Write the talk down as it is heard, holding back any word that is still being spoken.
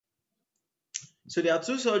So there are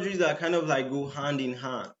two surgeries that kind of like go hand in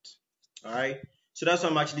hand. All right. So that's why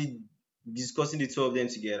I'm actually discussing the two of them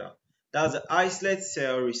together. That's the islet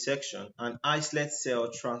cell resection and islet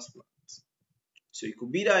cell transplant. So it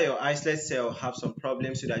could be that your islet cell have some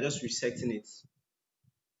problems, so they're just resecting it.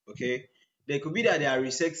 Okay. There could be that they are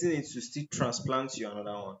resecting it to still transplant you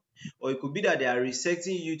another one, or it could be that they are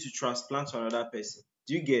resecting you to transplant to another person.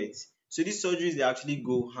 Do you get it? So these surgeries they actually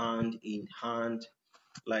go hand in hand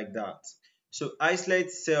like that. So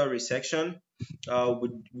islet cell resection,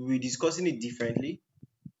 we'll be discussing it differently.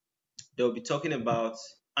 They'll be talking about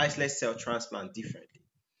islet cell transplant differently.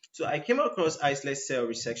 So I came across islet cell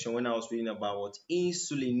resection when I was reading about what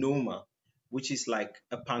insulinoma, which is like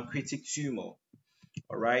a pancreatic tumor.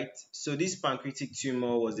 All right. So this pancreatic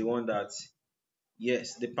tumor was the one that,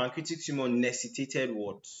 yes, the pancreatic tumor necessitated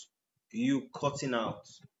what? You cutting out,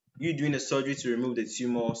 you doing a surgery to remove the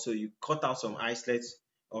tumor. So you cut out some islets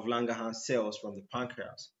of Langerhans cells from the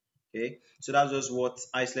pancreas. Okay. So that's just what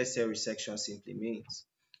islet cell resection simply means.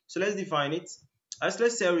 So let's define it.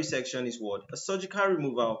 Islet cell resection is what? A surgical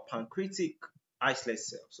removal of pancreatic islet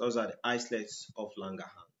cells. Those are the islets of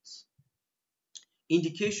Langerhans.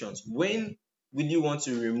 Indications. When will you want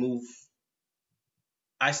to remove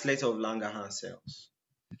islets of Langerhans cells?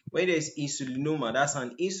 When there's insulinoma, that's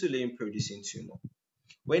an insulin-producing tumor.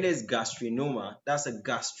 When there's gastrinoma, that's a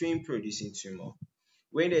gastrin-producing tumor.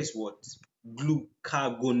 When there's what?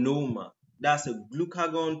 Glucagonoma, that's a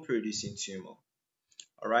glucagon-producing tumor.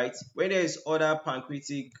 All right. When there's other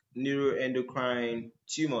pancreatic neuroendocrine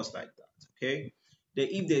tumors like that, okay. Then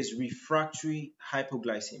if there's refractory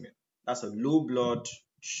hypoglycemia, that's a low blood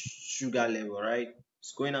sugar level, right?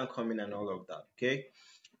 It's going and coming and all of that, okay.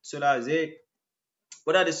 So that's it.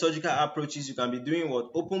 What are the surgical approaches you can be doing?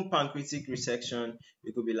 What? Open pancreatic resection.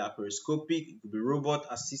 It could be laparoscopic. It could be robot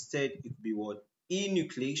assisted. It could be what?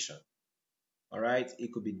 Enucleation. All right.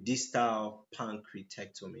 It could be distal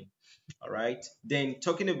pancreatectomy. All right. Then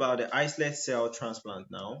talking about the islet cell transplant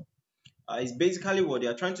now, it's basically what they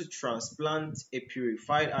are trying to transplant a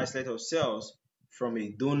purified islet of cells from a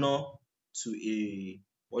donor to a,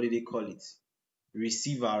 what do they call it?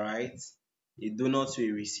 Receiver, right? A donor to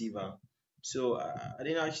a receiver. So I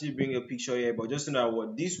didn't actually bring a picture here, but just know that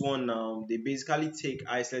what this one now, they basically take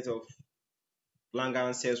islet of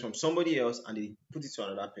Langerhans cells from somebody else and they put it to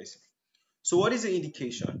another person. So what is the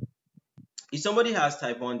indication? If somebody has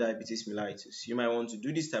type 1 diabetes mellitus, you might want to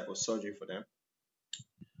do this type of surgery for them.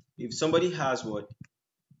 If somebody has what?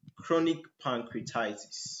 Chronic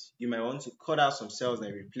pancreatitis, you might want to cut out some cells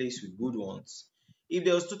and replace with good ones. If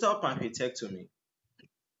there was total pancreatectomy,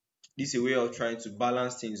 this is a way of trying to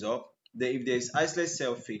balance things up. Then if there's islet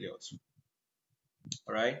cell failures,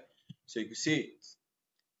 all right, so you can see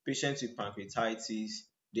patients with pancreatitis,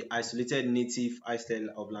 they isolated native islet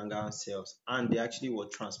of Langerhans cells and they actually were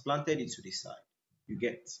transplanted it to the side. You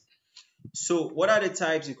get. So what are the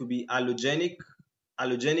types? It could be allogenic.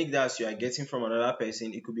 Allogenic, that's you are getting from another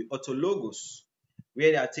person. It could be autologous,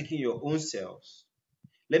 where they are taking your own cells.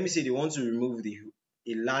 Let me say they want to remove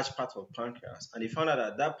a large part of pancreas and they found out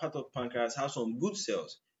that that part of pancreas has some good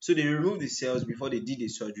cells. So they removed the cells before they did the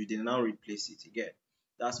surgery. They now replace it again.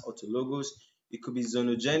 That's autologous. It could be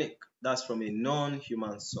zonogenic. That's from a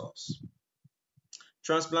non-human source.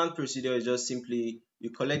 Transplant procedure is just simply you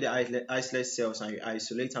collect the islet cells and you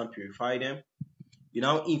isolate and purify them. You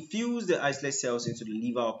now infuse the islet cells into the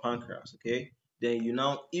liver or pancreas, okay? Then you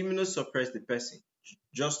now immunosuppress the person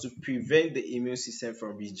just to prevent the immune system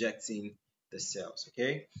from rejecting the cells,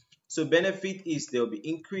 okay? So benefit is there will be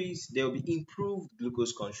improved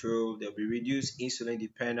glucose control, there will be reduced insulin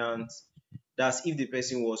dependence. That's if the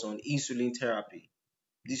person was on insulin therapy.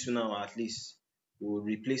 This will now at least will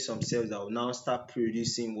replace some cells that will now start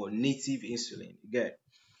producing what native insulin. Again,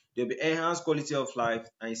 there will be enhanced quality of life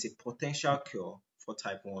and it's a potential cure for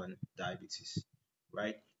type 1 diabetes,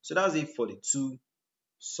 right? So that's it for the two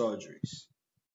surgeries.